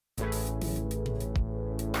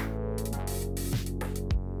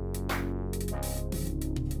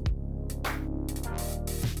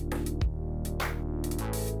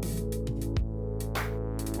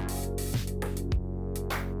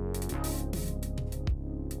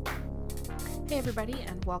Hey everybody,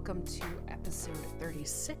 and welcome to episode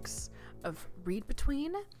 36 of Read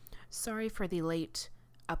Between. Sorry for the late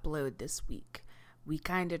upload this week. We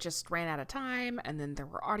kind of just ran out of time, and then there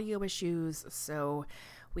were audio issues, so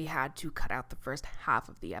we had to cut out the first half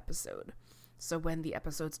of the episode. So when the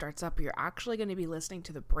episode starts up, you're actually going to be listening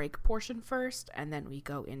to the break portion first, and then we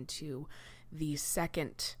go into the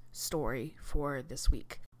second story for this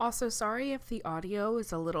week. Also, sorry if the audio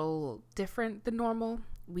is a little different than normal.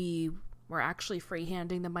 We're actually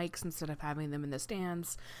freehanding the mics instead of having them in the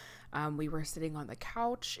stands. We were sitting on the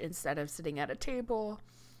couch instead of sitting at a table.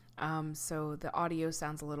 So the audio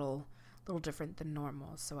sounds a little different than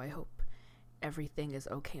normal. So I hope everything is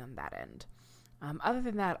okay on that end. Other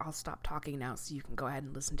than that, I'll stop talking now so you can go ahead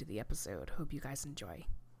and listen to the episode. Hope you guys enjoy.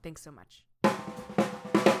 Thanks so much.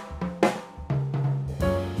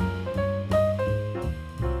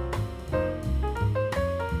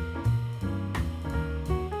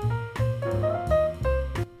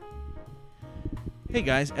 Hey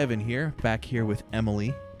guys, Evan here, back here with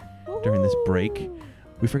Emily during this break.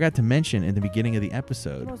 We forgot to mention in the beginning of the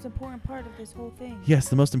episode. The most important part of this whole thing. Yes,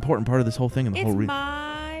 the most important part of this whole thing and the whole. It's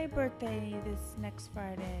my birthday this next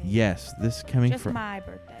Friday. Yes, this coming. Just my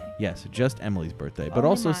birthday. Yes, just Emily's birthday, but Only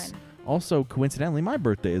also mine. also coincidentally my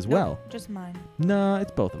birthday as Nope, well. Just mine. No,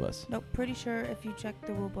 it's both of us. Nope, pretty sure if you check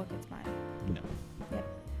the rule book, it's mine. No.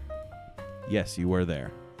 Yep. Yes, you were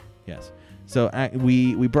there. Yes. So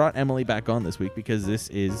we brought Emily back on this week because this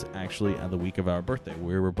is actually the week of our birthday.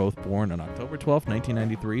 We were both born on October 12th,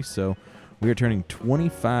 1993, so we are turning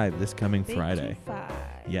 25 this coming Big Friday. 25.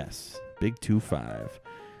 Yes, big 25.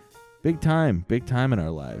 Big time in our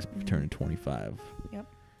lives, Mhm. turning 25. Yep.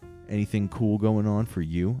 Anything cool going on for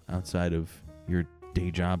you outside of your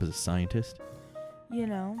day job as a scientist? You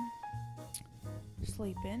know,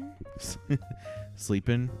 sleeping,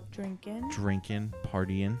 Sleeping, drinking.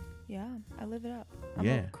 partying. Yeah, I live it up. I'm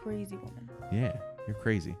Yeah. a crazy woman. Yeah, you're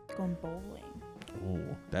crazy. Going bowling.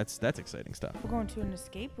 Oh, that's exciting stuff. We're going to an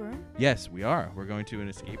escape room. Yes, we are. We're going to an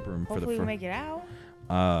escape room for Hopefully the we make it out.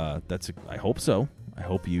 I hope so. I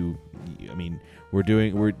hope I mean,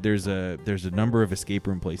 there's a number of escape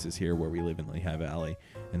room places here where we live in Lehigh Valley,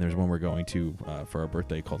 and there's one we're going to for our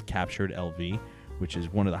birthday called Captured LV, which is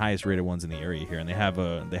one of the highest rated ones in the area here, and they have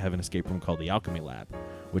an escape room called the Alchemy Lab,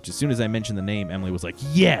 which as soon as I mentioned the name, Emily was like,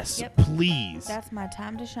 "Yes, Yep. please." That's my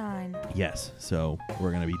time to shine. Yes, so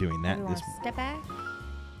we're gonna be doing that Everyone this. step back.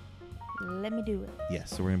 Let me do it.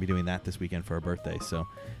 Yes, so we're gonna be doing that this weekend for our birthday. So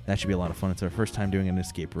that should be a lot of fun. It's our first time doing an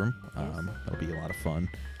escape room. Yes. That'll be a lot of fun.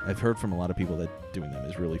 I've heard from a lot of people that doing them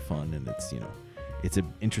is really fun, and it's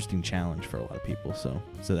an interesting challenge for a lot of people. So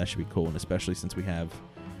that should be cool, and especially since we have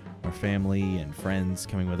our family and friends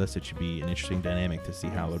coming with us, it should be an interesting dynamic to see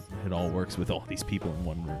how it all works with all these people in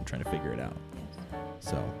one room trying to figure it out.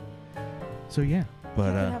 Yes. So yeah, but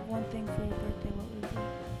If you could have one thing for your birthday, what would it be?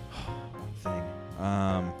 one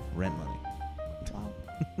thing, rent money.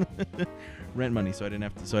 Wow. Rent money, so I don't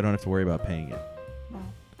have to worry about paying it. Wow.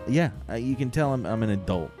 Yeah, you can tell I'm an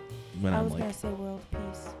adult when I I'm was like, gonna say world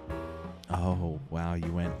peace. oh wow,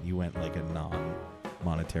 you went like a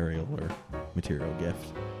non-monetary or material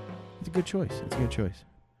gift. It's a good choice.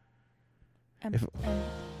 And, If- and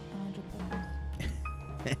 100 puppies.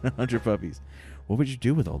 And 100 puppies. What would you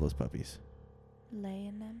do with all those puppies? Lay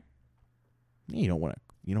in them. You don't want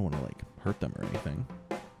to like hurt them or anything.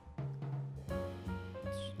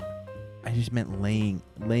 I just meant laying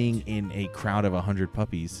in a crowd of 100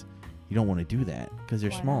 puppies. You don't want to do that because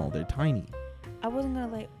they're Why small. not? They're tiny. I wasn't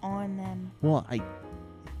gonna lay on them. Well,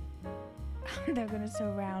 They're gonna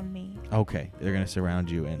surround me. okay. They're gonna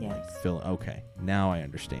surround you and like Yes. fill. Okay, now I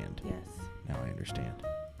understand. Yes. Now I understand.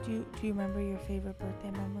 Do you remember your favorite birthday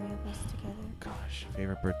memory of us together? Gosh,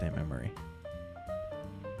 favorite birthday memory.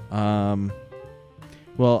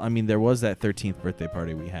 Well, I mean, there was that 13th birthday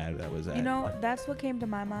party we had. That was at. You know, that's what came to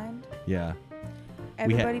my mind. Yeah.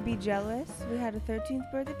 We had- Everybody be jealous. We had a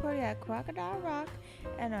 13th birthday party at Crocodile Rock,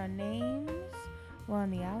 and our names were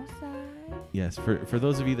on the outside. Yes. For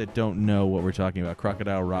those of you that don't know what we're talking about,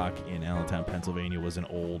 Crocodile Rock in Allentown, Pennsylvania, was an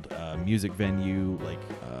old music venue, like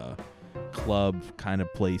club kind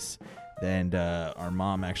of place. And our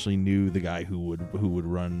mom actually knew the guy who would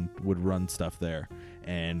run stuff there.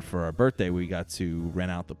 And for our birthday, we got to rent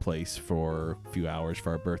out the place for a few hours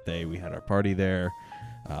for our birthday. We had our party there.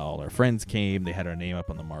 All our friends came. They had our name up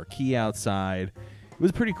on the marquee outside. It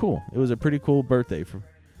was pretty cool. It was a pretty cool birthday.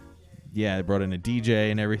 They brought in a DJ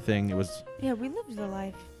and everything. It was. Yeah, we lived the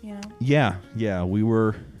life, you know. Yeah, we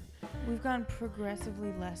were. We've gotten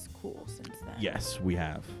progressively less cool since then. Yes, we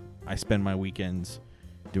have. I spend my weekends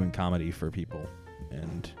doing comedy for people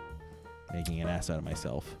and making an ass out of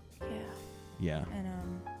myself. Yeah. Yeah. And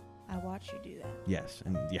I watch you do that. Yes,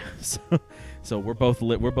 and yeah. So we're both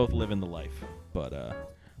living the life, but I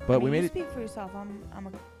we mean, made you it. speak for yourself. I'm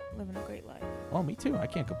living a great life. Oh, me too. I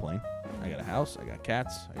can't complain. I got a house. I got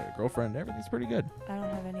cats. I got a girlfriend. Everything's pretty good. I don't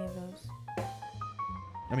have any of those.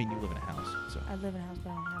 I mean, you live in a house, so I live in a house,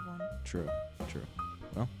 but I don't have one. true.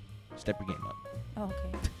 Well, step your game up. Oh,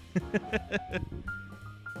 okay.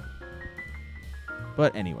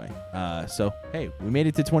 But anyway, so hey, we made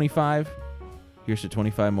it to 25. Here's to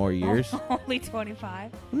 25 more years. Only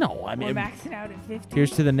 25. No, I mean, We're maxing out at 50. here's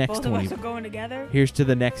to the next Both 20. of us are going together. Here's to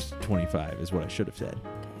the next 25 is what I should have said.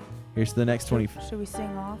 Here's to the next 20. Should we sing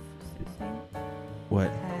off? Sing? What?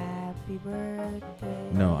 Happy birthday.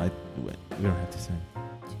 No, we don't have to sing.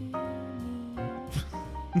 To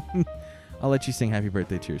me. I'll let you sing happy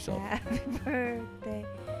birthday to yourself. Happy birthday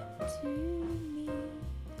to me.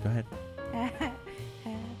 Go ahead. Happy birthday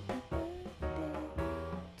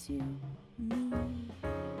to me.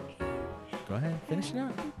 Go ahead. Finish it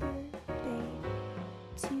out. Happy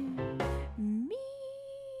birthday to me.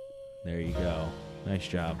 There you go. Nice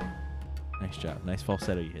job. Nice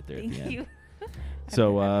falsetto you hit there at the Thank end. you.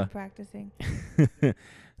 So, I've been practicing.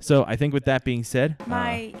 So I think with that being said,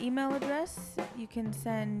 My email address, you can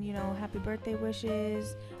send, happy birthday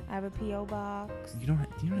wishes. I have a P.O. box. you don't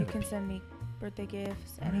You have can send me birthday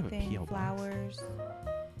gifts, I don't have a anything, P.O. box. flowers.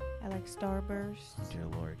 I like Starburst, dear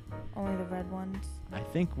Lord. only the red ones. I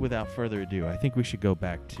think without further ado, I think we should go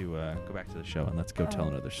back to the show and let's go tell Oh.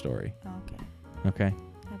 another story. Oh, okay. Okay?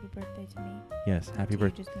 Happy birthday to me. Yes. Not Happy to you,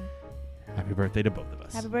 birthday. just me. Happy birthday to both of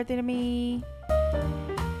us. Happy birthday to me.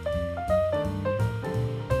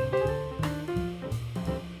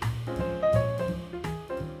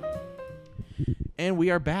 And we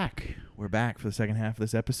are back. We're back for the second half of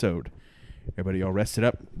this episode. Everybody all rested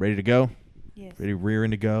up, ready to go? Yes. Ready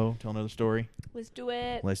rearing to go? Tell another story? Let's do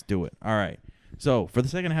it. Let's do it. All right. So for the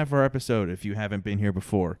second half of our episode, if you haven't been here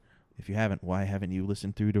before, if you haven't, why haven't you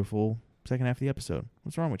listened through the full second half of the episode?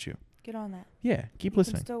 What's wrong with you? Get on that. Yeah, keep You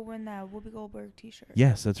listening. can still win that Whoopi Goldberg t-shirt.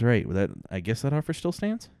 Yes, that's right. I guess that offer still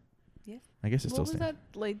stands. Yes. I guess it What still was stands.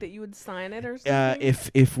 that like that you would sign it or something?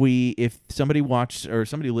 If somebody watched or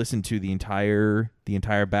somebody listened to the entire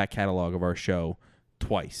back catalog of our show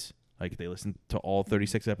twice, like they listened to all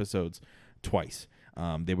 36 episodes twice,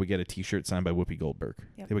 they would get a T-shirt signed by Whoopi Goldberg.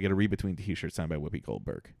 Yep. They would get a Read Between T-shirt signed by Whoopi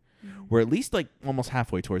Goldberg. Mhm. We're at least like almost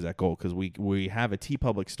halfway towards that goal because we have a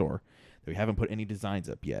TeePublic store that we haven't put any designs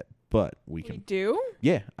up yet, but we can. do?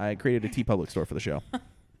 Yeah, I created a TeePublic store for the show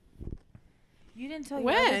You didn't tell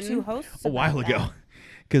your other When? two hosts a while about ago that.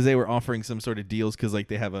 because they were offering some sort of deals because like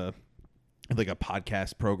they have a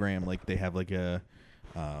podcast program, like they have like a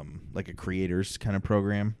creators kind of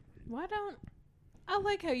program. Why don't I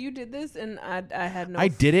like how you did this and I had no I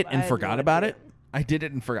did it and I had forgot no about idea. it. I did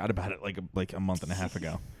it and forgot about it like a month and a half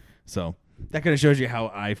ago. So that kind of shows you how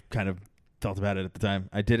I kind of felt about it at the time.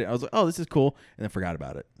 I did it. I was like, oh, this is cool. And then forgot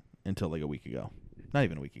about it until like a week ago. Not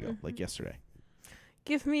even a week ago, like yesterday.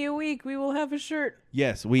 Give me a week, we will have a shirt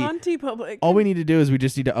Yes, on TeePublic. all we need to do is we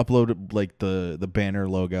just need to upload like the banner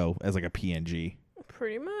logo as like a PNG.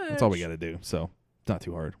 Pretty much. That's all we got to do. So it's not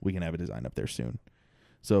too hard. We can have a design up there soon.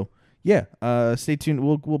 So yeah, stay tuned.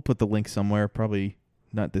 We'll put the link somewhere. Probably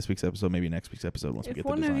not this week's episode. Maybe next week's episode once we If get the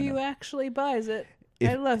one design of you up. actually buys it, If-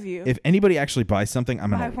 I love you. If anybody actually buys something, I'm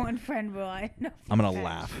My gonna one friend will. I know. I'm gonna for a fact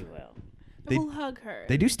laugh. she will. they- we'll hug her.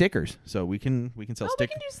 They do stickers, so we can sell we stickers.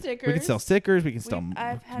 can do stickers. We can sell stickers. We can sell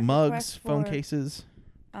I've had mugs, requests phone for- cases.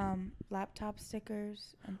 Laptop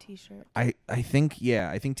stickers and t-shirts. I think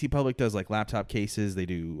TeePublic does like laptop cases. They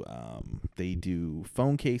do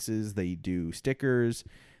phone cases. They do stickers.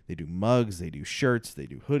 They do mugs. They do shirts. They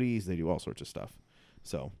do hoodies. They do all sorts of stuff.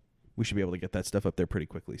 So we should be able to get that stuff up there pretty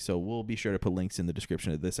quickly. So we'll be sure to put links in the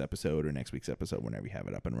description of this episode or next week's episode whenever we have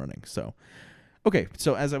it up and running. So. Okay,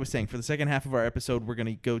 so as I was saying, for the second half of our episode, we're going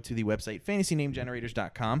to go to the website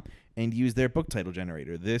fantasynamegenerators.com and use their book title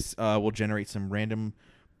generator. This will generate some random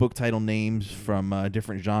book title names from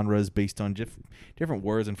different genres based on different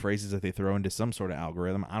words and phrases that they throw into some sort of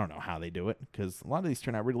algorithm. I don't know how they do it because a lot of these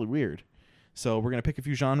turn out really weird. So we're going to pick a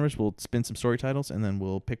few genres, we'll spin some story titles, and then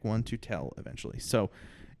we'll pick one to tell eventually. So,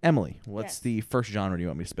 Emily, what's Yes. the first genre you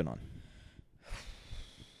want me to spin on?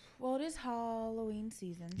 Well, it is Halloween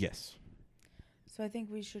season. Yes. So I think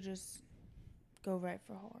we should just go right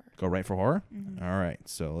for horror. Go right for horror? Mhm. All right,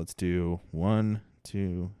 so let's do 1,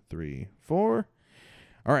 2, 3, 4.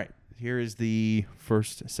 All right, here is the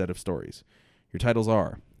first set of stories. Your titles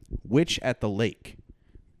are Witch at the Lake,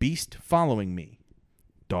 Beast Following Me,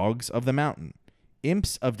 Dogs of the Mountain,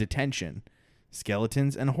 Imps of Detention,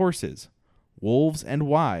 Skeletons and Horses, Wolves and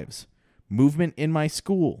Wives, Movement in My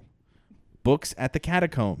School, books at the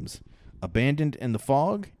catacombs, abandoned in the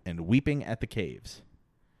fog, and weeping at the caves.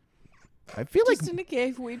 I feel Just like in a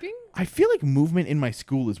cave weeping? I feel like movement in my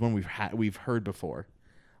school is one we've heard before.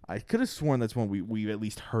 I could have sworn that's one we've at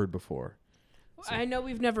least heard before. I know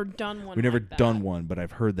we've never done one. We've never like done that. one, but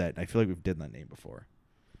I've heard that. I feel like we've did that name before.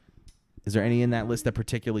 Is there any in that list that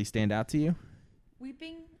particularly stand out to you?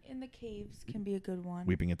 Weeping in the caves can be a good one.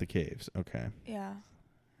 Weeping at the caves. Okay. Yeah.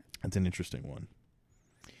 That's an interesting one.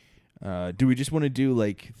 Do we just want to do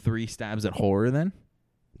like 3 stabs at horror then?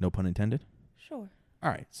 No pun intended? Sure. All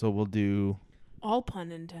right. So we'll do All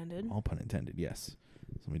pun intended. all pun intended. Yes.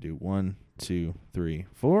 So let me do 1, 2, 3,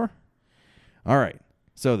 4. All right.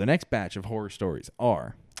 So the next batch of horror stories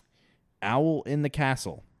are Owl in the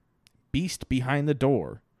Castle, Beast Behind the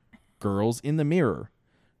Door, Girls in the Mirror,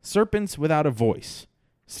 Serpents Without a Voice,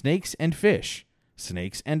 Snakes and Fish,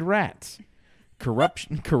 Snakes and Rats,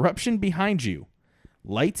 Corruption Behind You,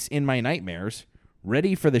 Lights in My Nightmares,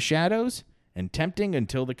 Ready for the Shadows, and Tempting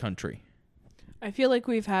Until the Country. I feel like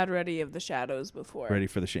we've had Ready of the Shadows before. Ready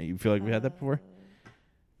for the Shadows. You feel like we had that before?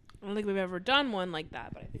 I don't think we've ever done one like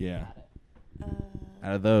that, but I think Yeah. we had it.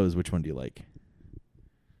 Out of those, which one do you like?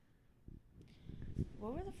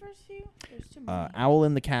 What were the first few? There's too many. Owl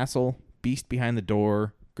in the Castle, Beast Behind the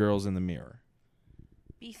Door, Girls in the Mirror.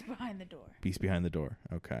 Beast behind the door. Beast Behind the Door.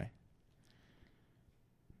 Okay.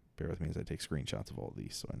 Bear with me as I take screenshots of all of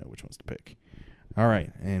these so I know which ones to pick. All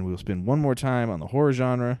right, and we'll spin one more time on the horror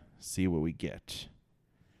genre, see what we get.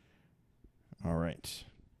 All right.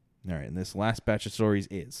 All right, and this last batch of stories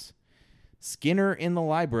is Skinner in the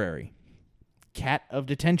Library, Cat of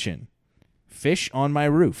Detention, Fish on My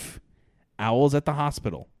Roof, Owls at the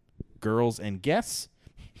Hospital, Girls and Guests,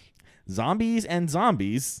 Zombies and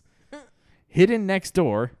Zombies, Hidden Next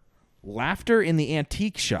Door, Laughter in the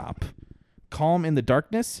Antique Shop, Calm in the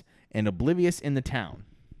Darkness, and Oblivious in the Town.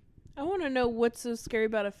 I want to know what's so scary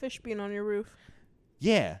about a fish being on your roof.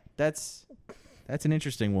 Yeah, that's an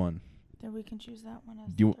interesting one. Then we can choose that one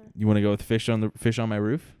as You the third. you want to go with Fish on My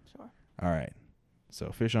Roof? Sure. All right.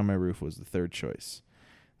 So Fish on My Roof was the third choice.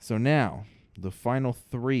 So now the final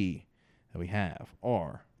 3 that we have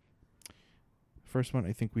are, first one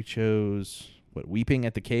I think we chose Weeping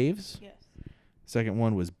at the Caves. Yes. Second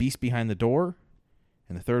one was Beast Behind the Door,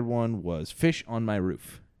 and the third one was Fish on My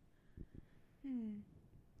Roof.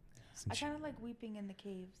 I kind of like weeping in the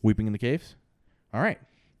caves. Weeping in the Caves? All right.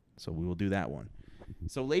 So we will do that one.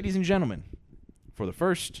 So ladies and gentlemen, for the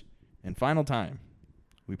first and final time,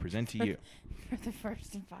 we present to you. For the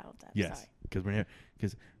first and final time. Yes, because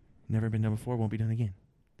never been done before, won't be done again.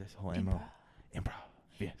 That's the whole Sorry. MO. Improv.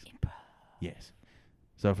 Yes. Improv. Yes.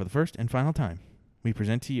 So for the first and final time, we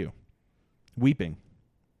present to you Weeping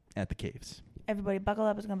at the Caves. Everybody buckle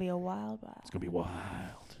up. It's going to be a wild ride. It's going to be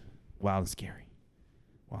wild. Wild and scary.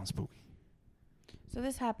 Wild and spooky. So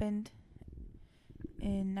this happened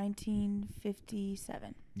in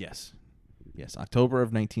 1957. Yes. Yes. October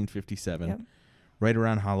of 1957. Yep. Right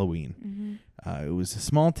around Halloween. Mm-hmm. It was a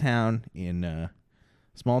small town in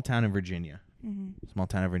Virginia. Mm-hmm. Small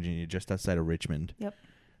town of Virginia, just outside of Richmond. Yep.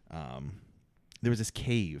 There was this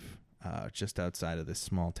cave just outside of this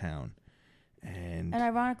small town, and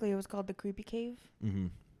ironically, it was called the Creepy Cave.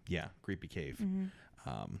 yeah, creepy cave.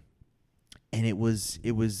 Mm-hmm. And it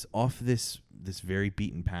was off this very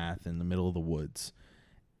beaten path in the middle of the woods,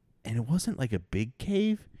 and it wasn't like a big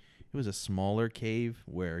cave. It was a smaller cave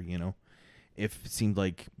where if it seemed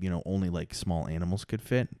like only like small animals could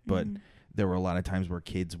fit, but there were a lot of times where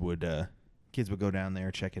kids would go down there,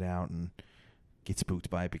 check it out, and get spooked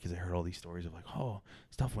by it because they heard all these stories of like, oh,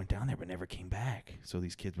 stuff went down there but never came back. So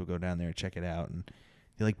these kids would go down there and check it out, and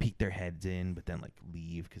they like peek their heads in, but then like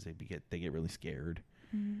leave because they get really scared.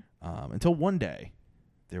 Mm-hmm. Until one day,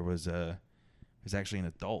 there's actually an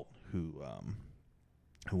adult who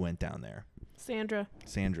went down there. Sandra,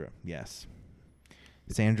 Yes.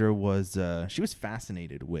 Sandra was she was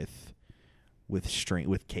fascinated with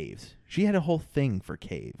caves. She had a whole thing for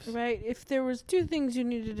caves. right? If there was 2 things you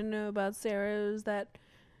needed to know about Sarah, it was that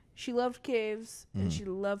she loved caves and she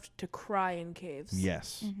loved to cry in caves.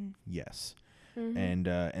 Yes. Mm-hmm. Yes.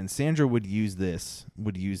 Mhm. And Sandra would use this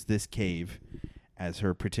cave as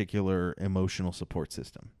her particular emotional support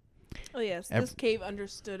system. Oh yes, this cave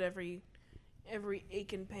understood every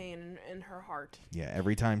ache and pain in her heart. Yeah,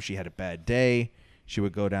 every time she had a bad day, she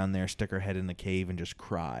would go down there, stick her head in the cave, and just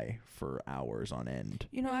cry for hours on end.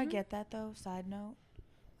 I get that though. Side note,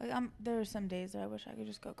 like there are some days that I wish I could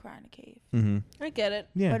just go cry in a cave, Mm-hmm. I get it.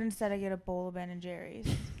 Yeah. but instead I get a bowl of Ben and Jerry's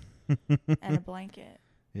and a blanket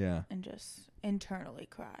Yeah. and just internally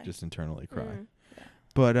cry. Just internally cry. Mm.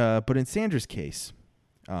 But in Sandra's case,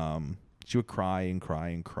 she would cry and cry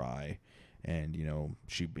and cry, And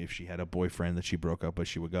if she had a boyfriend that she broke up with,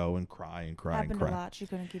 she would go and cry and cry Happened and cry. a lot. She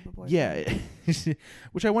couldn't keep a boyfriend. Yeah,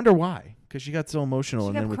 which I wonder why, because she got so emotional,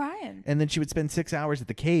 She and kept then crying. and then she would spend 6 hours at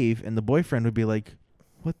the cave, and the boyfriend would be like,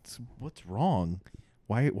 "What's wrong?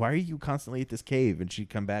 Why are you constantly at this cave?" And she'd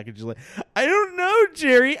come back and she's like, "I don't know,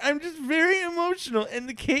 Jerry. I'm just very emotional, and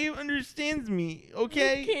the cave understands me.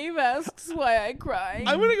 Okay, The cave asks why I cry.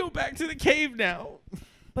 I want to go back to the cave now."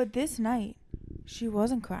 But this night, she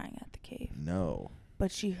wasn't crying at the cave. No,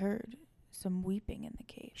 But she heard some weeping in the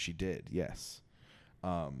cave. she did. Yes.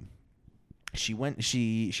 She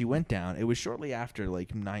went down. It was shortly after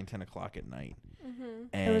like 9-10 o'clock at night. Mm-hmm.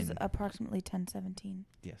 And It was approximately 10:17.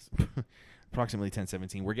 yes, approximately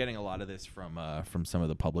 10:17. We're getting a lot of this from some of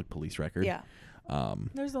the public police record. Yeah.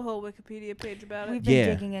 There's a whole Wikipedia page about We've it. been Yeah.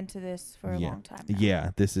 digging into this for a long time now.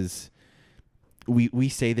 Yeah, this is. We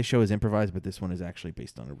say the show is improvised, but this one is actually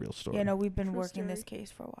based on a real story. Yeah, no, we've been True working this story.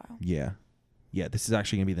 case for a while. Yeah. Yeah, this is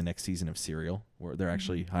actually going to be the next season of Serial, where they're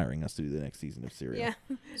actually Mm-hmm. hiring us to do the next season of Serial. Yeah.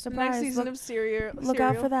 Surprise. Next season look, of Serial. look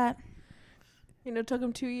out for that. Took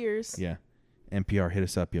them 2 years. Yeah. NPR, hit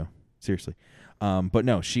us up, yo. Seriously. But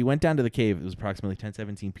no, she went down to the cave. It was approximately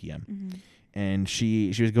 10:17 p.m. Mm-hmm. And she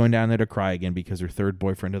was going down there to cry again because her third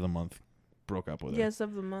boyfriend of the month broke up with her. Yes,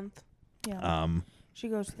 of the month. Yeah. She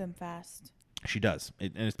goes to them fast. She does.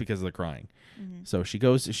 And it's because of the crying. Mm-hmm. So she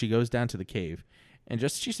goes down to the cave, and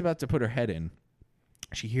just as she's about to put her head in,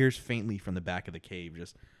 she hears faintly from the back of the cave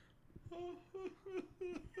just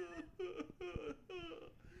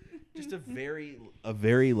a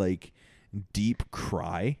very like deep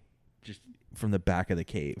cry just from the back of the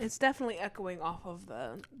cave. It's definitely echoing off of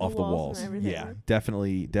the Walls. and everything. Yeah,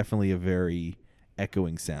 definitely a very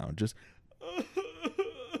echoing sound. Just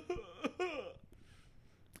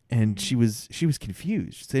and she was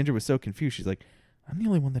confused. Sandra was so confused. She's like, "I'm the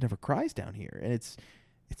only one that ever cries down here, and it's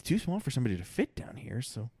too small for somebody to fit down here.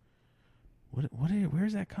 So, where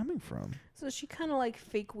is that coming from?" So she kind of like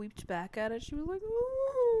fake weeped back at it. She was like,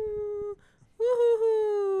 "Ooh,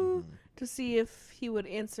 woo-hoo-hoo," to see if he would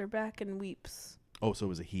answer back and weeps. Oh, so it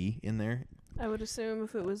was a he in there? I would assume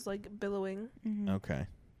if it was like billowing. Mm-hmm. Okay.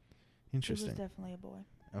 It was Interesting. definitely a boy.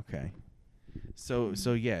 Okay. So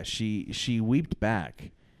yeah, she weeped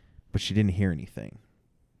back, but she didn't hear anything.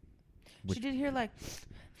 Which- She did hear like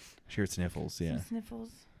She heard sniffles, yeah. some sniffles.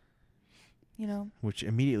 You know, Which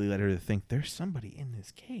immediately led her to think there's somebody in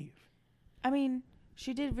this cave. I mean,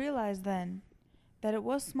 she did realize then that it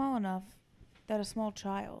was small enough that a small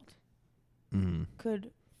child Mm.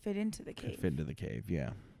 could fit into the Could cave. fit into the cave,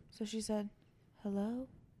 yeah. So she said, "Hello?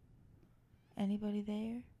 Anybody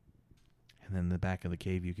there?" And then in the back of the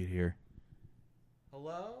cave you could hear,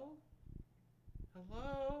 "Hello?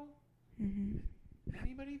 Hello? Mm-hmm.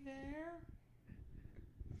 Anybody there?"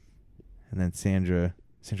 And then Sandra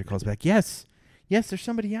calls back, "Yes. Yes, there's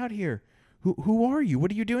somebody out here. Who are you?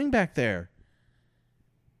 What are you doing back there?"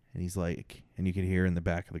 And he's like, and you can hear in the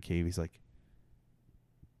back of the cave, he's like,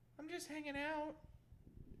 "I'm just hanging out.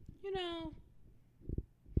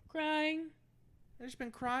 Crying. I've just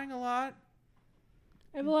been crying a lot."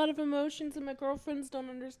 I have a lot of emotions and my girlfriends don't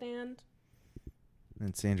understand.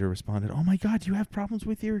 And Sandra responded, "Oh my God, you have problems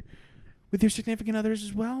with your significant others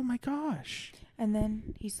as well? Oh my gosh." And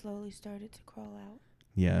then he slowly started to crawl out.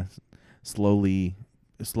 Yeah, slowly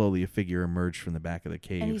a figure emerged from the back of the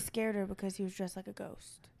cave. And he scared her because he was dressed like a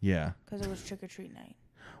ghost. Yeah. Because it was trick-or-treat night.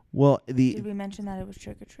 Well, Did we mention that it was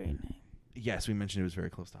trick-or-treat night? yes, we mentioned it was very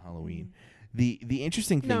close to Halloween. The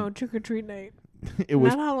interesting thing, No, trick or treat night. it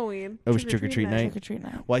was not Halloween. it was trick-or-treat night. Trick-or-treat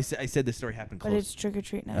night. Well, I said the story happened But close. it's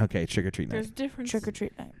trick-or-treat night. Okay, trick or treat night. There's a difference.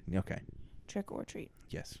 Trick-or-treat night. Okay. Trick or treat.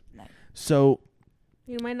 Yes. Night. So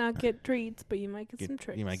You might not get treats, but you might get some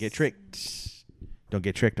tricks. you might get tricked. Don't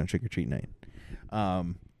get tricked on trick or treat night.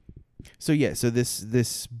 So yeah, so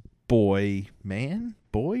this boy.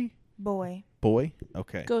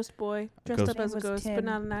 Okay. Ghost boy. Dressed Ghost- up as a His name was ghost, but Tim.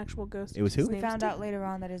 not an actual ghost. It was who? His We name's found Tim. out later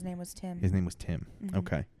on that his name was Tim. His name was Tim. Mhm.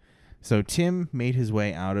 Okay. So Tim made his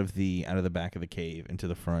way out of the back of the cave into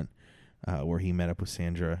the front, where he met up with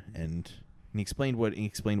Sandra, and he explained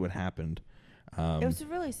what happened. It was a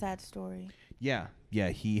really sad story. Yeah.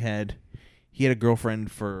 He had a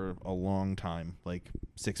girlfriend for a long time, like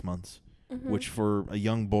 6 months, Mhm. which for a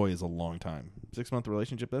young boy is a long time. 6-month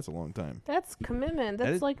relationship, that's a long time. That's commitment. That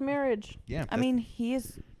That's is- like marriage. Yeah. I mean, he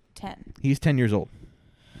is 10, he's 10 years old,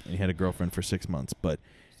 and he had a girlfriend for 6 months, but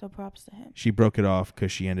so props to him. she broke it off because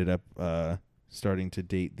she ended up starting to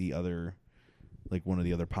date the other, like one of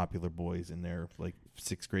the other popular boys in their like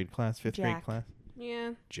 6th grade class, 5th grade Jack. class.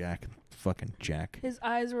 Yeah. Jack, fucking Jack. His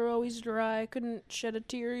eyes were always dry. Couldn't shed a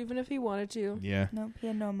tear even if he wanted to. Yeah. Nope, he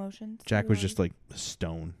had no emotions. Jack was Yeah. just like a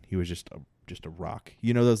stone. He was just a rock.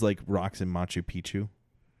 You know those like rocks in Machu Picchu?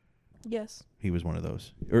 Yes. He was one of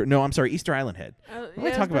those. Or no, I'm sorry, Easter Island Head. Yeah, When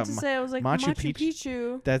I I talk was about about to say, I was like, Machu Machu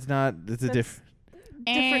Picchu. That's not. That's a That's different.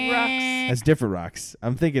 different rocks. That's different rocks.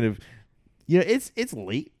 I'm thinking of. You know, it's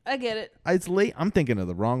late. I get it. It's late. I'm thinking of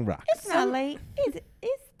the wrong rock. It's not late. It's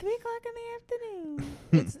 3 o'clock in the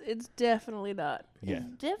afternoon. It's definitely not. Yeah. It's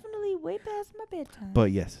definitely way past my bedtime.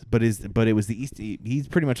 But yes, but it was the Easter. He's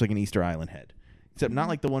pretty much like an Easter Island Head, except not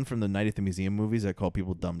like the one from the Night at the Museum movies that call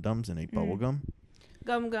people dum dums and ate bubble gum.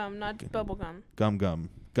 Gum, not bubble gum.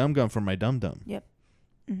 Gum from my dum dum.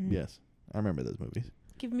 Mhm. Yes, I remember those movies.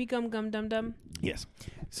 Give me gum, dum dum. Yes.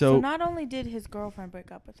 So So. not only did his girlfriend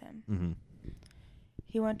break up with him, Mm-hmm.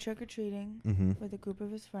 he went trick or treating Mm-hmm. with a group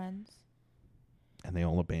of his friends. And they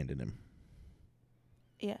all abandoned him.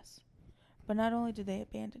 Yes. But not only did they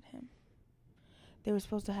abandon him, they were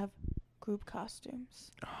supposed to have group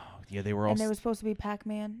costumes. Oh, yeah, they were all. And they were supposed to be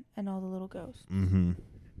Pac-Man and all the little ghosts. Mm-hmm.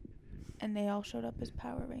 And they all showed up as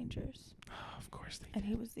Power Rangers. Oh, of course they. And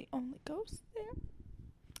he was the only ghost there.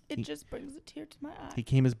 It He- just brings a tear to my eye. He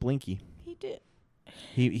came as Blinky. He did.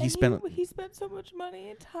 He And spent. he spent so much money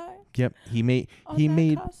and time Yep. He made. on He that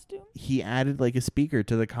made. costume. He added like a speaker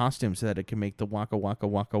to the costume so that it can make the waka waka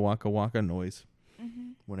waka waka waka noise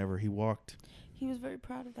Hmm whenever he walked. He was very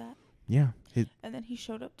proud of that. Yeah. And then he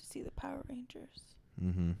showed up to see the Power Rangers.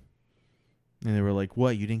 Mm-hmm. And they were like,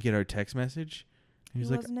 "What? You didn't get our text message?" He He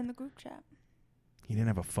was like, wasn't in the group chat. "He didn't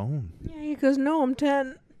have a phone." Yeah, he goes, no, I'm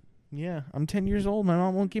 10. Yeah, I'm 10 years old. My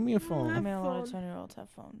mom won't give me a I phone. mean, a lot of phone. 20-year-olds have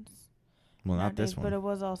phones. Well, not nowadays, this one. But it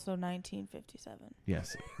was also 1957.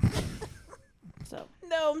 Yes. So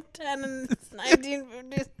No, I'm 10 and it's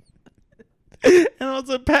 1950s. And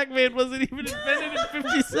also, Pac-Man wasn't even invented in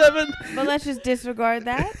 57. but let's just disregard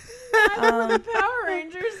that. The Power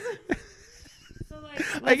Rangers. So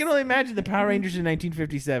like, I can only imagine the Power Rangers in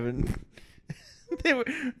 1957.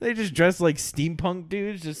 They just dressed like steampunk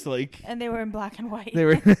dudes, just like and they were in black and white. they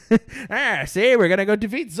were. See, we're gonna go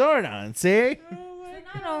defeat Zordon. See. So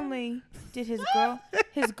not only did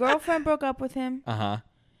his girlfriend broke up with him.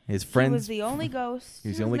 His He friends. was the only ghost. He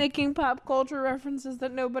was the only. Making pop culture references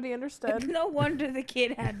that nobody understood. No wonder the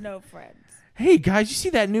kid had no friends. Hey guys, you see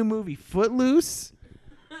that new movie Footloose?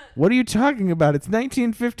 What are you talking about? It's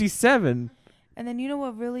 1957. And then you know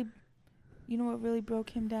what really broke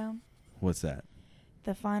him down? What's that?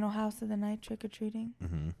 The final house of the night trick or treating.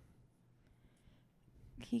 Mm-hmm.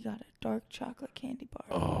 He got a dark chocolate candy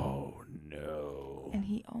bar. Oh no. And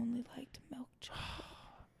he only liked milk chocolate.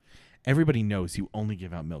 Everybody knows you only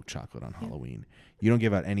give out milk chocolate on Yeah. Halloween. You don't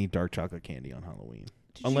give out any dark chocolate candy on Halloween.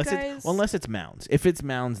 Did Unless it's Mounds. If it's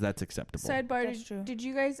Mounds, that's acceptable. Sidebar, That's true. did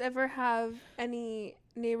you guys ever have any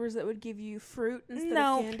neighbors that would give you fruit instead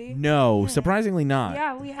No. of candy? No, Yeah. surprisingly not.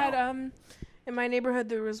 Yeah, we had in my neighborhood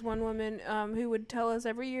there was one woman who would tell us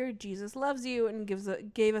every year Jesus loves you and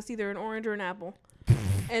gave us either an orange or an apple.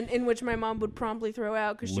 And in which my mom would promptly throw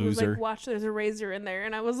out because she was Loser. like, watch, there's a razor in there.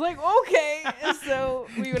 And I was like, okay. And so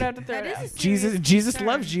we would have to throw That it is out. a serious Jesus concern.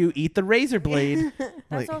 loves you. Eat the razor blade. That's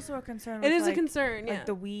Like- also a concern. It with is a like, concern, yeah. Like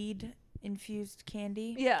the weed infused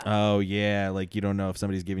candy. Yeah. Oh yeah, like you don't know if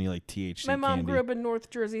somebody's giving you like THC My mom candy. grew up in North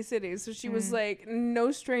Jersey City, so she was like,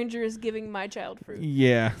 no stranger is giving my child fruit.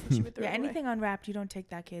 Yeah. She would throw Yeah, it away. anything unwrapped, you don't take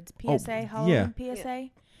that, kids. Oh, PSA, yeah. Halloween PSA.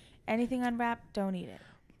 Anything unwrapped, don't eat it.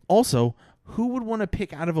 Also, who would want to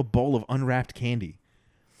pick out of a bowl of unwrapped candy?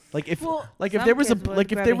 Like if Well, like if some there was a kids would,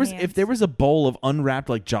 like if there grubby was if hands. there was a bowl of unwrapped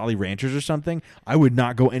like Jolly Ranchers or something, I would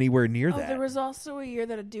not go anywhere near Oh, that. there was also a year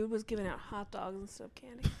that a dude was giving out hot dogs instead of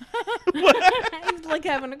candy. He was like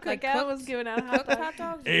having a cookout, Like was cooked- giving out hot Cooked dogs. hot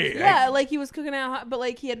dogs? Yeah, like he was cooking out hot, but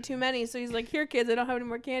like he had too many, so he's like, "Here, kids, I don't have any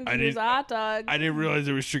more candy. Here's a hot dog." I didn't realize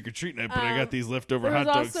it was trick or treat night, but I Um, got these leftover There was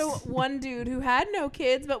hot dogs. also one dude who had no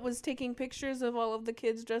kids, but was taking pictures of all of the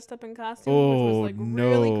kids dressed up in costumes, Oh, which was like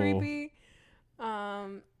really no. creepy.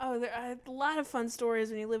 I had a lot of fun stories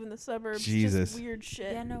when you live in the suburbs. Jesus. Just weird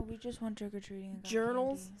shit. Yeah, no, we just went trick or treating.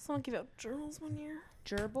 Journals. Someone gave out journals one year.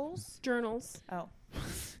 Gerbils? Journals. Oh.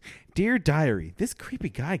 Dear diary, this creepy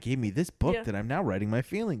guy gave me this book Yeah. that I'm now writing my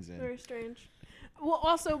feelings in. Very strange. Well,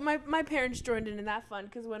 also, my parents joined in that fun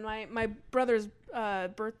because when my brother's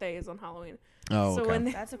birthday is on Halloween. Oh, So okay. when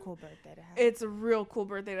That's a cool birthday to have. it's a real cool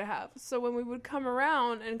birthday to have. So when we would come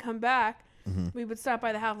around and come back, we would stop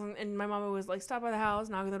by the house, and my mom was like, "Stop by the house,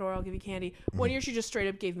 knock on the door, I'll give you candy." One year, she just straight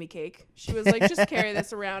up gave me cake. She was like, "Just carry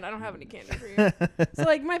this around. I don't have any candy for you." So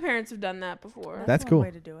like, my parents have done that before. That's one cool.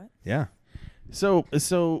 way to do it. Yeah.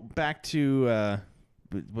 So back to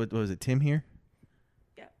what was it? Tim here?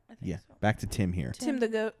 I think Yeah, so. back to Tim here. Tim the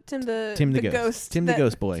ghost. Tim the ghost. Tim the that-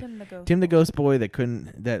 ghost boy. Tim the ghost. Tim the ghost boy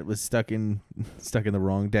that was stuck in the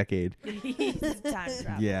wrong decade. He's a time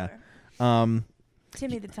traveler. Yeah.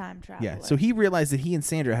 Timmy the time traveler. Yeah. So he realized that he and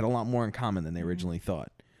Sandra had a lot more in common than they originally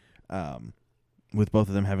thought. With both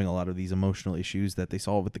of them having a lot of these emotional issues that they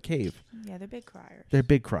saw with the cave. Yeah, they're big criers. They're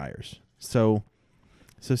big criers. So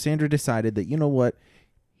Sandra decided that, you know what,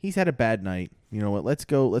 he's had a bad night. You know what, let's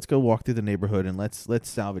go walk through the neighborhood and let's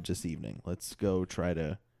salvage this evening. Let's go try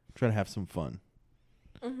to have some fun.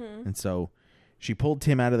 Mm-hmm. And so she pulled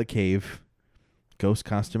Tim out of the cave, ghost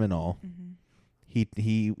costume and all. Mm-hmm.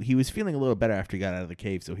 He was feeling a little better after he got out of the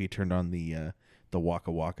cave, so he turned on the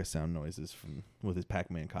Waka Waka sound noises with his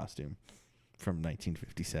Pac-Man costume from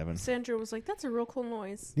 1957. Sandra was like, "That's a real cool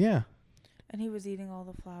noise." Yeah. And he was eating all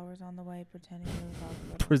the flowers on the way, pretending he was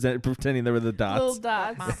all the Pretending there were the dots. Little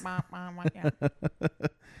dots. yeah. And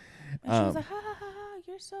she was like, ha ha ha ha,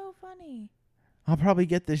 you're so funny. I'll probably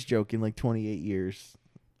get this joke in like 28 years.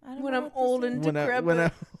 I don't When know I'm what this old is." and When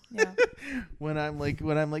decrepit. Yeah. when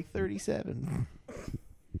I'm like 37.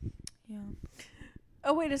 Yeah.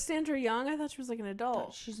 Oh wait, is Sandra young? I thought she was like an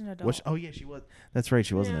adult. She's an adult. Was, oh yeah, she was. That's right,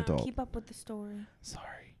 she was an Yeah. adult. Keep up with the story.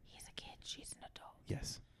 Sorry. He's a kid. She's an adult.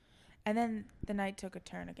 Yes. And then the night took a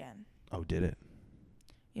turn again. Oh, did it?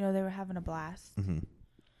 You know, they were having a blast Mm-hmm.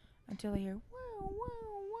 until they hear, wow, wow,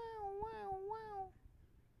 wow, wow, wow.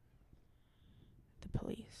 The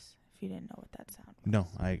police. If you didn't know what that sound was. No,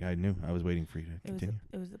 I knew. I was waiting for you to continue.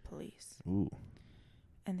 It was the police. Ooh.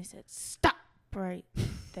 And they said, stop right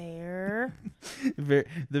there. very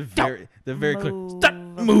clear. Move Stop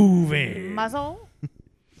moving. Muzzle.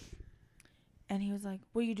 And he was like,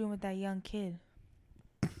 what are you doing with that young kid?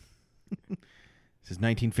 This is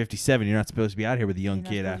 1957. You're not supposed to be out here with a young You're not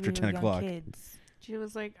kid supposed after to be 10 with young o'clock. kids. She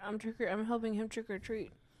was like, I'm helping him trick or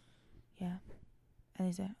treat. Yeah. And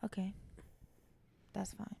he said, okay,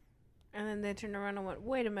 that's fine. And then they turned around and went,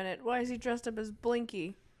 wait a minute, why is he dressed up as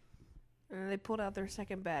Blinky? And then they pulled out their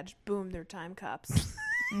second badge. Boom, they're time cops.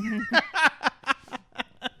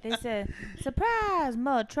 They said, surprise,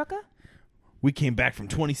 mud trucker. We came back from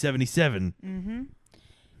 2077. Mm-hmm.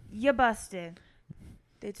 You busted.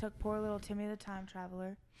 They took poor little Timmy the time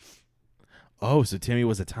traveler. Oh, so Timmy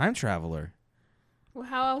was a time traveler. Well,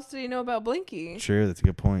 how else did he know about Blinky? Sure, that's a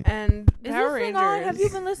good point. And Is Power this thing Rangers. on? Have you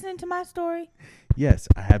been listening to my story? Yes,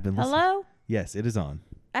 I have been listening. Hello? Yes, it is on.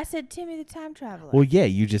 I said Timmy the time traveler. Well, yeah,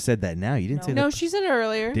 you just said that now. You didn't No. say No, that. she said it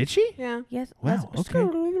earlier. Did she? Yeah. Yes. Wow, let's- okay.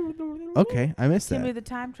 Okay, I missed Timmy that. the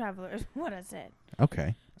time traveler is what I said.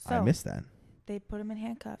 Okay, I So missed that. they put him in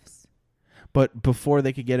handcuffs. But before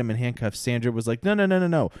they could get him in handcuffs, Sandra was like,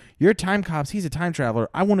 no. You're time cops. He's a time traveler.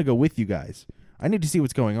 I want to go with you guys. I need to see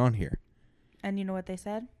what's going on here. And you know what they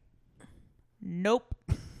said? Nope.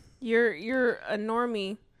 You're a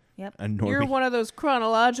normie. A normie. You're one of those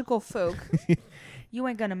chronological folk. You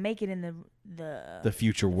ain't gonna make it in the the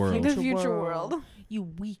future world. The future world. You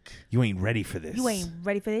weak. You ain't ready for this. You ain't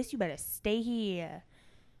ready for this. You better stay here.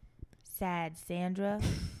 Sad Sandra.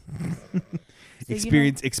 So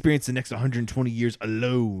experience the next 120 years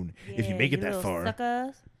alone if you make it that little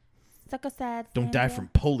far. Sucker sad. Don't die Sandra. from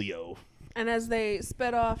polio. And as they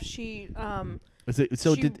sped off, she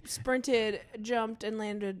sprinted, jumped, and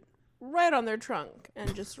landed right on their trunk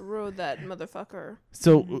and just rode that motherfucker.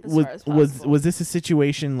 So As far as possible. was this a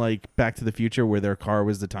situation like Back to the Future where their car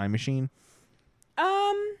was the time machine?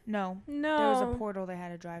 No. No. There was a portal they had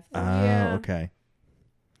to drive through. Oh, Yeah. okay.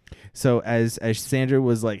 So as Sandra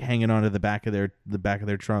was like hanging onto the back of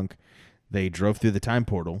their trunk, they drove through the time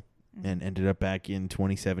portal and ended up back in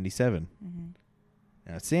 2077.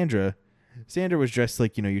 Mm-hmm. Now Sandra was dressed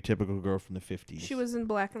like, you know, your typical girl from the 50s. She was in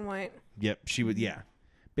black and white. Yep, she would. Yeah,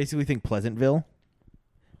 basically think Pleasantville.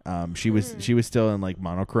 She was still in like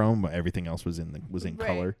monochrome, but everything else was in Right.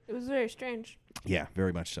 color. It was very strange. Yeah,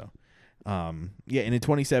 very much so. Yeah, and in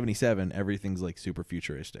 2077, everything's like super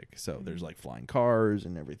futuristic. So there's like flying cars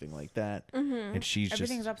and everything like that. Mm-hmm. And she's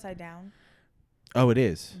Everything's just upside down. oh, it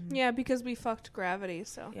is. Yeah, because we fucked gravity,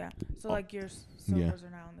 so. Yeah. So Oh. like your silvers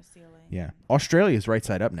are now on the ceiling. Yeah, Australia's right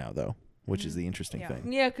side up now though, which is the interesting Yeah.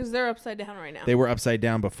 thing. Yeah, because they're upside down right now. They were upside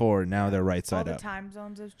down before, now they're right All side the up. time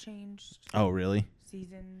zones have changed. Oh, really?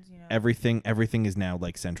 Seasons, you know. Everything is now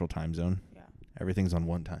like central time zone. Yeah. Everything's on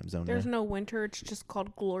one time zone. There's now. no winter. It's just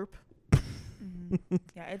called glorp. Mm-hmm.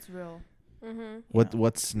 Yeah, it's real. Mm-hmm.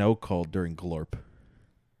 What's snow called during Glorp?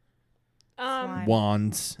 Slime.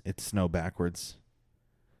 Wands. It's snow backwards.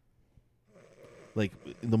 Like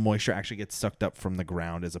the moisture actually gets sucked up from the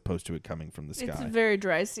ground as opposed to it coming from the sky. It's a very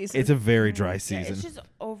dry season. It's a very dry Yeah, season. it's just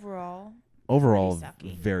overall overall,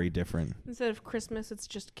 sucky. very different. Instead of Christmas, it's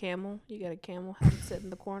just camel. You get a camel, have it sit in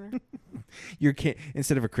the corner.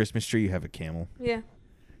 Instead of a Christmas tree, you have a camel. Yeah,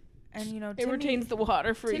 And you know, it retains the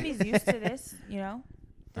water for you. Timmy's used to this. You know,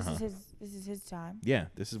 this Uh-huh. is his time. Yeah,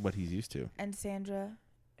 this is what he's used to. And Sandra,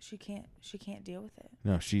 she can't deal with it.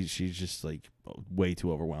 No, she's just like way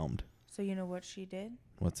too overwhelmed. So you know what she did?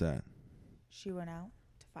 What's that? She went out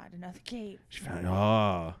to find another cave. She found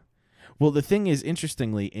Well, the thing is,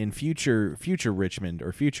 interestingly, in future Richmond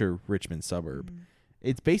or future Richmond suburb, Mhm.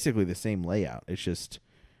 it's basically the same layout. It's just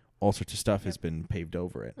all sorts of stuff has Yep. been paved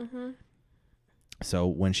over it. Mm-hmm. So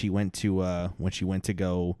when she went to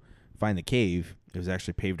go find the cave, it was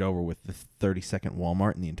actually paved over with the 32nd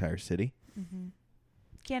Walmart in the entire city. Mm-hmm.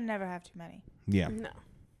 Can never have too many. Yeah. No,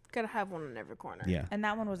 gotta have one in every corner. Yeah. And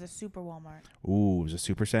that one was a super Walmart. Ooh, it was a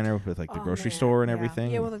super center with like the Oh, grocery man. store and Yeah.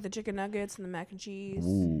 everything. Yeah, with like the chicken nuggets and the mac and cheese.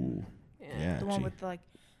 Ooh. Yeah. The one gee. with like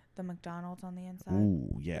the McDonald's on the inside.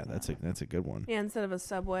 Ooh, yeah, that's a good one. Yeah, instead of a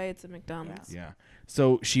Subway, it's a McDonald's. Yeah.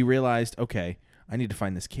 So she realized, okay, I need to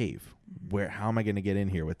find this cave. Mhm. How am I going to get in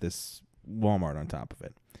here with this Walmart on top of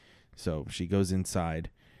it? So she goes inside,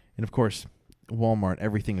 and of course, Walmart,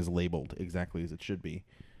 everything is labeled exactly as it should be.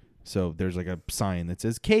 So there's like a sign that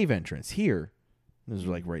says cave entrance here. This is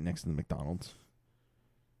like right next to the McDonald's.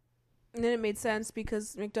 And then it made sense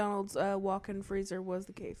because McDonald's walk-in freezer was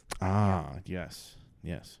the cave. Ah, yes.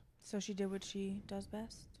 Yes. So she did what she does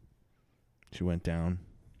best. She went down,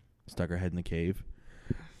 stuck her head in the cave.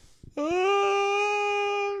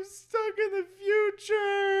 Oh, I'm stuck in the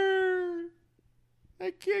future.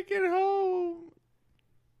 I can't get home.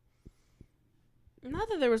 Not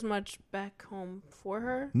that there was much back home for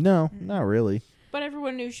her, No, Mm. not really. but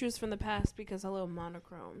everyone knew she was from the past because hello,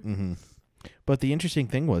 monochrome. Mm-hmm. But the interesting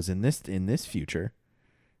thing was in this future,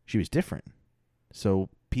 she was different. So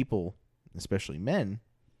people, especially men,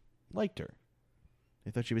 liked her.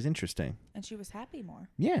 They thought she was interesting. And she was happy more.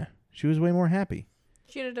 Yeah, she was way more happy.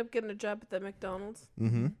 She ended up getting a job at the McDonald's.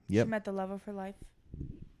 Mm-hmm. Yep. She met the love of her life,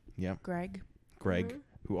 Yep. Greg. Greg, Mhm.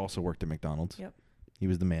 who also worked at McDonald's. Yep. He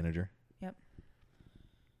was the manager. Yep.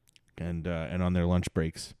 And on their lunch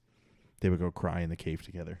breaks, they would go cry in the cave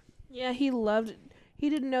together. Yeah, he loved. He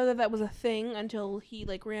didn't know that was a thing until he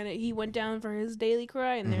ran it. He went down for his daily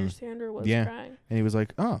cry, and there Mhm. Sandra was Yeah. crying. And he was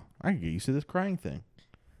like, "Oh, I can get used to this crying thing."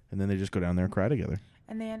 And then they just go down there and cry together.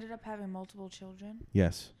 And they ended up having multiple children.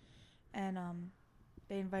 Yes. And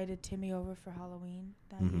they invited Timmy over for Halloween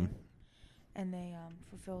that Mhm. year. And they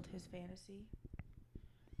fulfilled his fantasy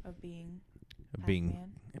of being Being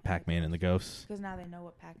Pac-Man. Pac-Man and the ghosts. Because now they know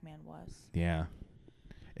what Pac-Man was. Yeah.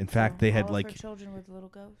 In fact, So they had all of like her children were the little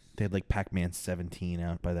ghosts. they had like Pac-Man 17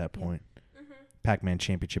 out by that Yeah. point. Mm-hmm. Pac-Man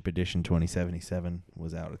Championship Edition 2077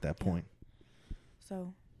 was out at that Yeah. point.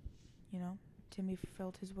 So, you know, Timmy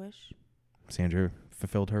fulfilled his wish. Sandra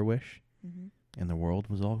fulfilled her wish, Mm-hmm. and the world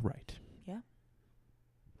was all right. Yeah.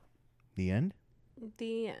 The end.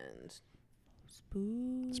 The end.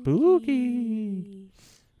 Spooky. Spooky.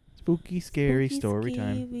 Spooky, scary Spooky, story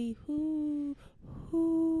time. scary, hoo,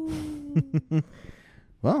 hoo.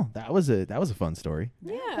 Well, that was a fun story.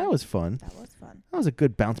 Yeah. That was fun. That was fun. That was a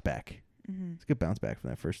good bounce back. Mm-hmm. It's a good bounce back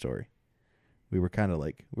from that first story. We were kind of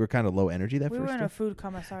low energy that We first were in story. a food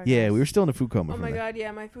coma. Sorry. Yeah, guys. we were still in a food coma. Oh from my that. god,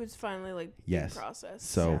 yeah, my food's finally being Yes. processed.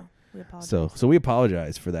 So we apologize. So we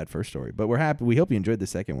apologize for that first story, but we're happy. We hope you enjoyed the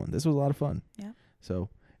second one. This was a lot of fun. Yeah. So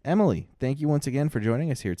Emily, thank you once again for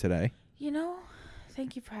joining us here today. You know,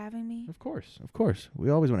 thank you for having me. Of course. We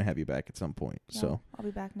always want to have you back at some point. Yeah, So, I'll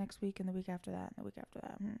be back next week and the week after that and the week after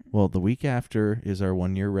that. well, the week after is our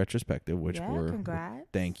 1 year retrospective, which yeah, we're congrats.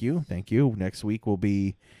 thank you. Next week will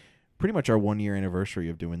be pretty much our 1 year anniversary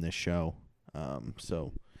of doing this show.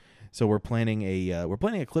 So we're planning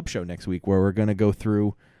a clip show next week where we're going to go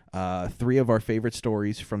through 3 of our favorite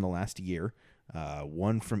stories from the last year,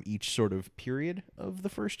 one from each sort of period of the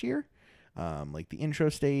first year, like the intro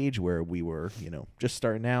stage where we were, just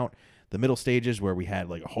starting out, the middle stages where we had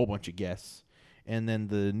like a whole bunch of guests, and then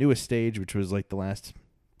the newest stage, which was like the last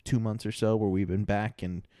 2 months or so where we've been back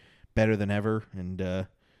and better than ever. And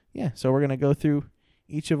so we're going to go through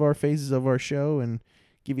each of our phases of our show and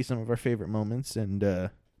give you some of our favorite moments and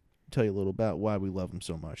tell you a little about why we love them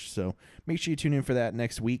so much. So make sure you tune in for that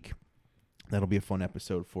next week. That'll be a fun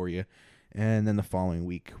episode for you. And then the following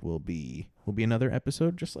week will be another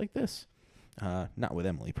episode just like this. Not with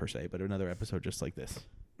Emily per se, but another episode just like this.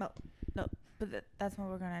 No, but that's when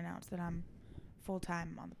we're going to announce that I'm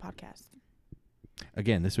full-time on the podcast.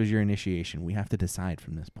 Again, this was your initiation. We have to decide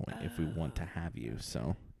from this point if we want to have you.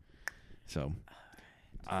 So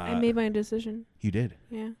I made my decision. you did.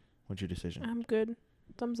 Yeah, What's your decision? I'm good.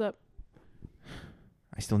 Thumbs up.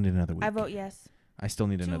 still need another week. I vote yes. I still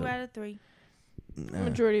need 2 another. out of 3.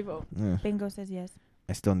 Majority vote. Bingo says yes.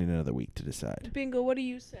 I still need another week to decide. Bingo, what do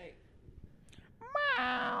you say?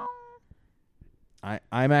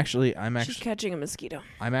 I'm actually She's catching a mosquito.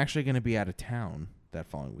 I'm actually going to be out of town that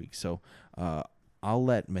following week, so I'll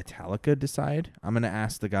let Metallica decide. I'm going to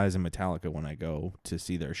ask the guys in Metallica when I go to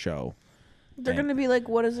see their show. They're going to be like,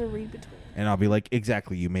 what is a read between? And I'll be like,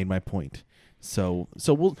 exactly, you made my point. So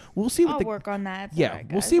we'll see what I'll work on that. It's Yeah, all right,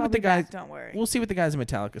 we'll guys. see I'll what be the guys back, don't worry. We'll see what the guys in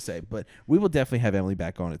Metallica say, but we will definitely have Emily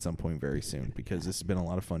back on at some point very soon because this has been a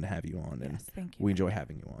lot of fun to have you on, and Yes, thank you. we enjoy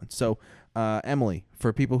having you on. So, Emily,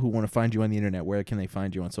 for people who want to find you on the internet, where can they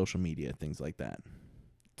find you on social media, things like that?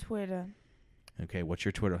 Twitter. Okay, what's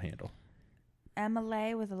your Twitter handle?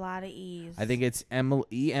 MLA with a lot of E's. I think it's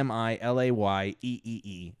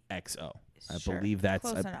EMILAYEEEXO. Sure. believe that's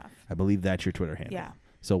Close enough. I believe that's your Twitter handle. Yeah.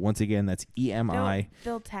 So once again, that's EMI.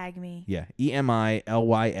 They'll tag me. Yeah,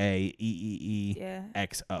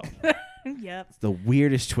 EMILYAEEEXO. Yeah. Yep. It's the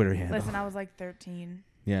weirdest Twitter handle. Listen, I was like 13.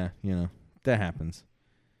 Yeah, that happens.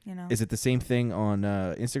 Is it the same thing on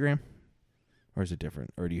Instagram, or is it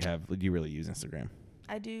different? Or do you really use Instagram?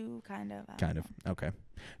 I do kind of. Kind of. Okay.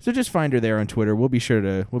 So just find her there on Twitter. We'll be sure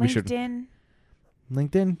to. LinkedIn.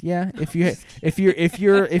 LinkedIn, yeah. If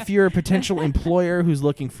you're a potential employer who's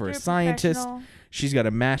looking for a scientist, she's got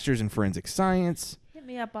a master's in forensic science. Hit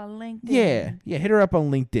me up on LinkedIn. Yeah. Hit her up on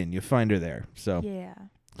LinkedIn. You'll find her there. So yeah.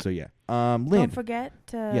 Lynn. Don't forget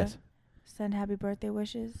to Yes. send happy birthday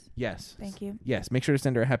wishes. Yes. Thank you. Yes. Make sure to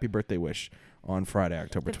send her a happy birthday wish on Friday,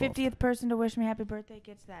 October The 12th. 50th person to wish me happy birthday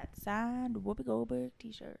gets that signed Whoopi Goldberg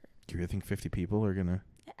T-shirt. Do you think 50 people are gonna?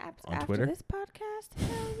 On After Twitter? this podcast,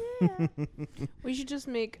 hell yeah. We should just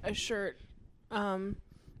make a shirt that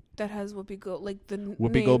has Whoopi Goldberg, like the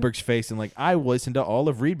Whoopi name. Goldberg's face and like I listened to all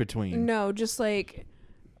of Read Between. No, just like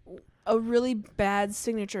a really bad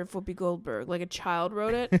signature of Whoopi Goldberg. Like a child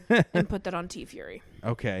wrote it and put that on T-Fury.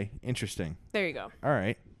 Okay, interesting. There you go. All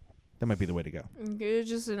right, that might be the way to go. It's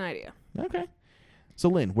just an idea. Okay. So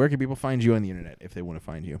Lynn, where can people find you on the internet if they want to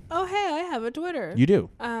find you? Oh, hey, I have a Twitter. You do.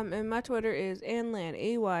 And my Twitter is AnnLann,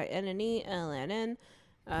 AYNNELNN.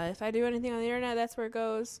 If I do anything on the internet, that's where it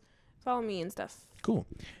goes. Follow me and stuff. Cool.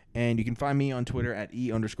 And you can find me on Twitter at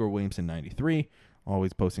E_Williamson93.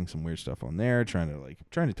 Always posting some weird stuff on there, trying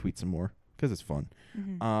to tweet some more because it's fun.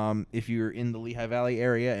 Mm-hmm. If you're in the Lehigh Valley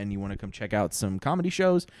area and you want to come check out some comedy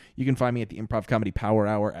shows, you can find me at the Improv Comedy Power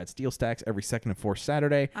Hour at Steel Stacks every second and fourth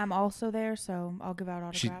Saturday. I'm also there, so I'll give out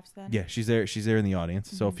autographs then. Yeah, she's there. She's there in the audience.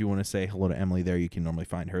 So if you want to say hello to Emily there, you can normally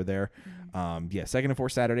find her there. Second and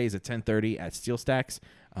fourth Saturdays at 10:30 at Steel Stacks.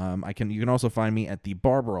 You can also find me at the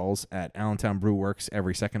Barbarals at Allentown Brew Works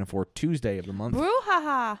every second and fourth Tuesday of the month.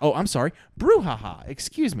 Brouhaha. Oh, I'm sorry. Brouhaha.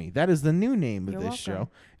 Excuse me. That is the new name of You're this welcome. show.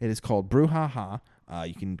 It is called Brouhaha.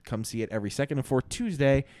 You can come see it every second and fourth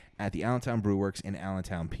Tuesday at the Allentown Brew Works in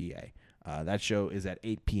Allentown, PA. That show is at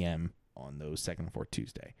 8 p.m. on those second and fourth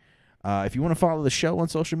Tuesday. If you want to follow the show on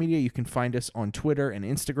social media, you can find us on Twitter and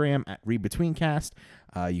Instagram at ReadBetweenCast.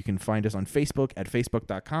 You can find us on Facebook at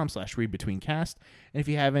facebook.com/ReadBetweenCast. And if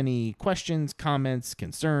you have any questions, comments,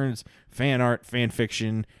 concerns, fan art, fan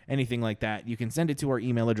fiction, anything like that, you can send it to our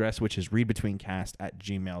email address, which is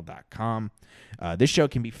readbetweencast@gmail.com. This show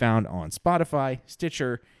can be found on Spotify,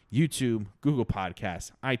 Stitcher, YouTube, Google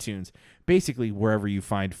Podcasts, iTunes, basically wherever you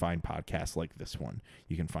find podcasts like this one.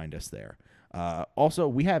 You can find us there. Also,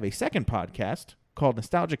 we have a second podcast called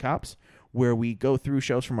Nostalgia Cops, where we go through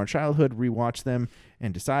shows from our childhood, rewatch them,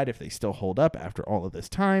 and decide if they still hold up after all of this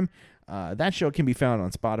time. That show can be found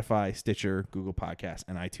on Spotify, Stitcher, Google Podcasts,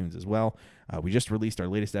 and iTunes as well. We just released our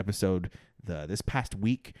latest episode this past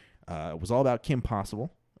week. It was all about Kim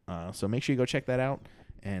Possible. So make sure you go check that out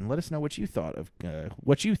and let us know what you thought of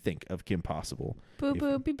what you think of Kim Possible. Boop,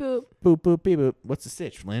 boop, beep, boop. Boop, boop, beep, boop. What's the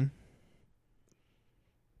sitch, Lynn?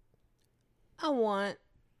 I want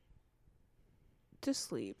to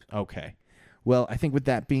sleep. Okay. Well, I think with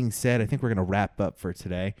that being said, I think we're going to wrap up for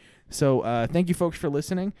today. So thank you, folks, for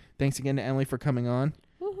listening. Thanks again to Emily for coming on.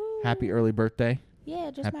 Woohoo. Happy early birthday.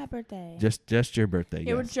 Yeah, just my birthday. Just your birthday.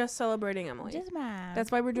 Yeah, we're yes. just celebrating Emily. Just my.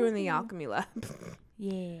 That's why we're doing the Alchemy Lab.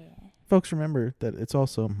 Yeah. Folks, remember that it's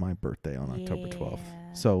also my birthday on October 12th.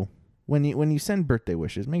 Yeah. So when you send birthday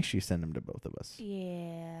wishes, make sure you send them to both of us.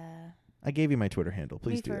 Yeah. I gave you my Twitter handle.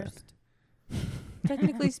 Please Me do first. that.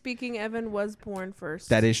 Technically speaking, Evan was born first.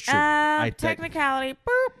 That is true. Technicality.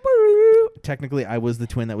 Technically, I was the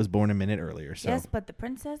twin that was born a minute earlier. So. Yes, but the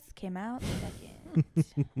princess came out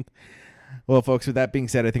second. Well, folks, with that being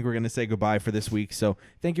said, I think we're going to say goodbye for this week. So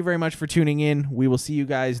thank you very much for tuning in. We will see you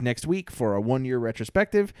guys next week for a 1-year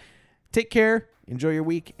retrospective. Take care, enjoy your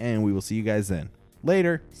week, and we will see you guys then.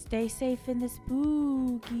 Later. Stay safe in the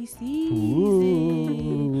spooky season.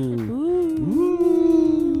 Ooh.